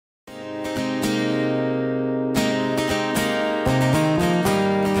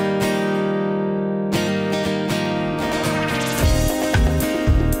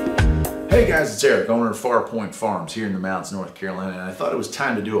It's Eric, owner of Farpoint Farms here in the mountains, North Carolina, and I thought it was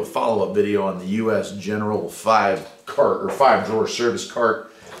time to do a follow-up video on the U.S. General 5-drawer service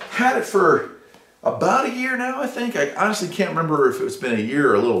cart. Had it for about a year now, I think. I honestly can't remember if it's been a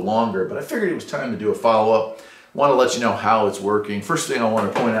year or a little longer, but I figured it was time to do a follow-up. Want to let you know how it's working. First thing I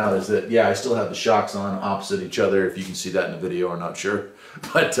want to point out is that, yeah, I still have the shocks on opposite each other. If you can see that in the video, I'm not sure.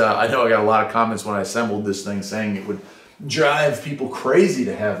 But I know I got a lot of comments when I assembled this thing saying it would drive people crazy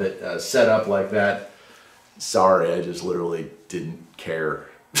to have it set up like that. Sorry, I just literally didn't care.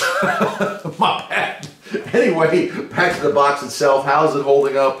 My bad. Anyway, back to the box itself. How's it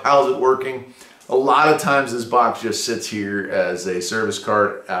holding up? How's it working? A lot of times this box just sits here as a service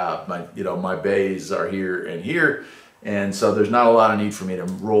cart. My bays are here and here, and so there's not a lot of need for me to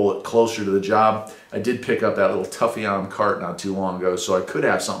roll it closer to the job. I did pick up that little Tuffy-on cart not too long ago, so I could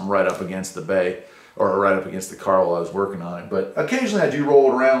have something right up against the bay or right up against the car while I was working on it. But occasionally I do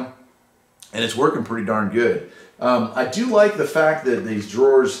roll it around, and it's working pretty darn good. I do like the fact that these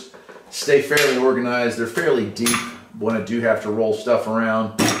drawers stay fairly organized. They're fairly deep when I do have to roll stuff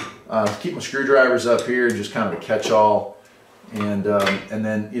around. Keep my screwdrivers up here, just kind of a catch-all. And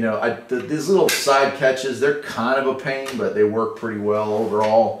then, you know, these little side catches, they're kind of a pain, but they work pretty well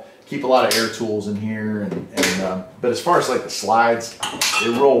overall. Keep a lot of air tools in here. But as far as like the slides, they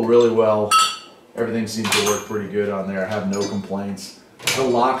roll really well. Everything seems to work pretty good on there. I have no complaints. The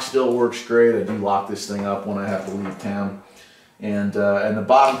lock still works great. I do lock this thing up when I have to leave town. And the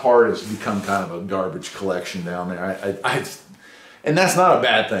bottom part has become kind of a garbage collection down there. And that's not a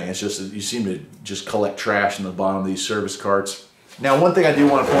bad thing. It's just that you seem to just collect trash in the bottom of these service carts. Now, one thing I do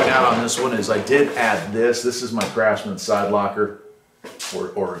want to point out on this one is I did add this. This is my Craftsman side locker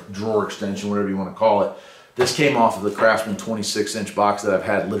or drawer extension, whatever you want to call it. This came off of the Craftsman 26-inch box that I've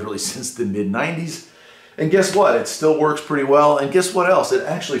had literally since the mid-90s. And guess what? It still works pretty well. And guess what else? It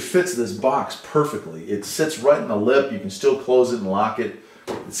actually fits this box perfectly. It sits right in the lip. You can still close it and lock it.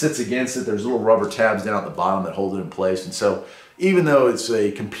 It sits against it. There's little rubber tabs down at the bottom that hold it in place. And so even though it's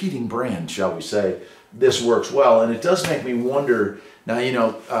a competing brand, shall we say, this works well. And it does make me wonder, now, you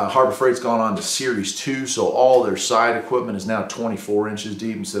know, Harbor Freight's gone on to Series 2, so all their side equipment is now 24 inches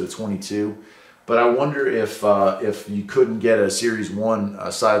deep instead of 22. But I wonder if you couldn't get a Series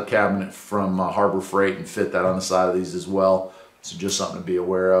 1 side cabinet from Harbor Freight and fit that on the side of these as well. So just something to be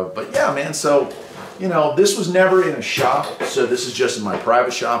aware of. But yeah, man, so, you know, this was never in a shop. So this is just in my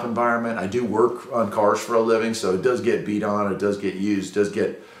private shop environment. I do work on cars for a living, so it does get beat on, it does get used, it does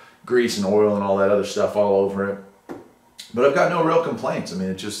get grease and oil and all that other stuff all over it. But I've got no real complaints. I mean,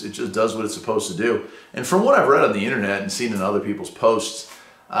 it just does what it's supposed to do. And from what I've read on the internet and seen in other people's posts,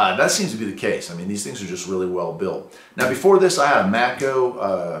 that seems to be the case. I mean, these things are just really well built. Now, before this, I had a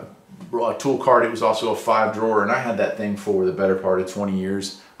Matco tool cart. It was also a 5-drawer, and I had that thing for the better part of 20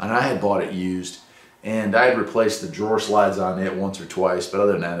 years, and I had bought it used. And I had replaced the drawer slides on it once or twice, but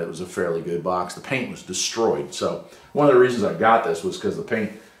other than that, it was a fairly good box. The paint was destroyed. So one of the reasons I got this was because the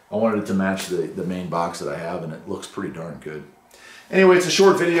paint, I wanted it to match the main box that I have, and it looks pretty darn good. Anyway, it's a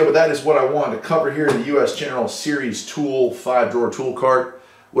short video, but that is what I wanted to cover here in the U.S. General Series Tool 5-drawer tool cart.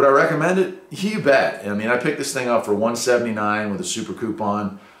 Would I recommend it? You bet. I mean, I picked this thing up for $179 with a super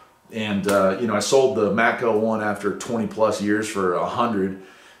coupon, and you know, I sold the Matco one after 20 plus years for $100,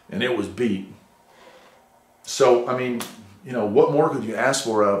 and it was beat. So, I mean, you know, what more could you ask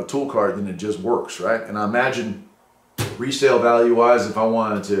for out of a tool cart than it just works, right? And I imagine resale value-wise, if I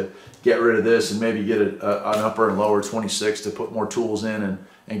wanted to get rid of this and maybe get an upper and lower 26 to put more tools in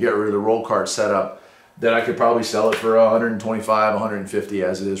and get rid of the roll cart setup, that I could probably sell it for 125, 150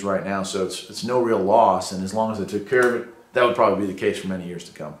 as it is right now. So it's no real loss, and as long as I took care of it, that would probably be the case for many years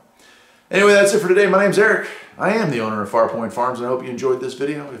to come. Anyway, that's it for today. My name's Eric. I am the owner of Farpoint Farms, and I hope you enjoyed this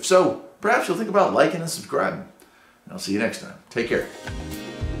video. If so, perhaps you'll think about liking and subscribing. And I'll see you next time. Take care.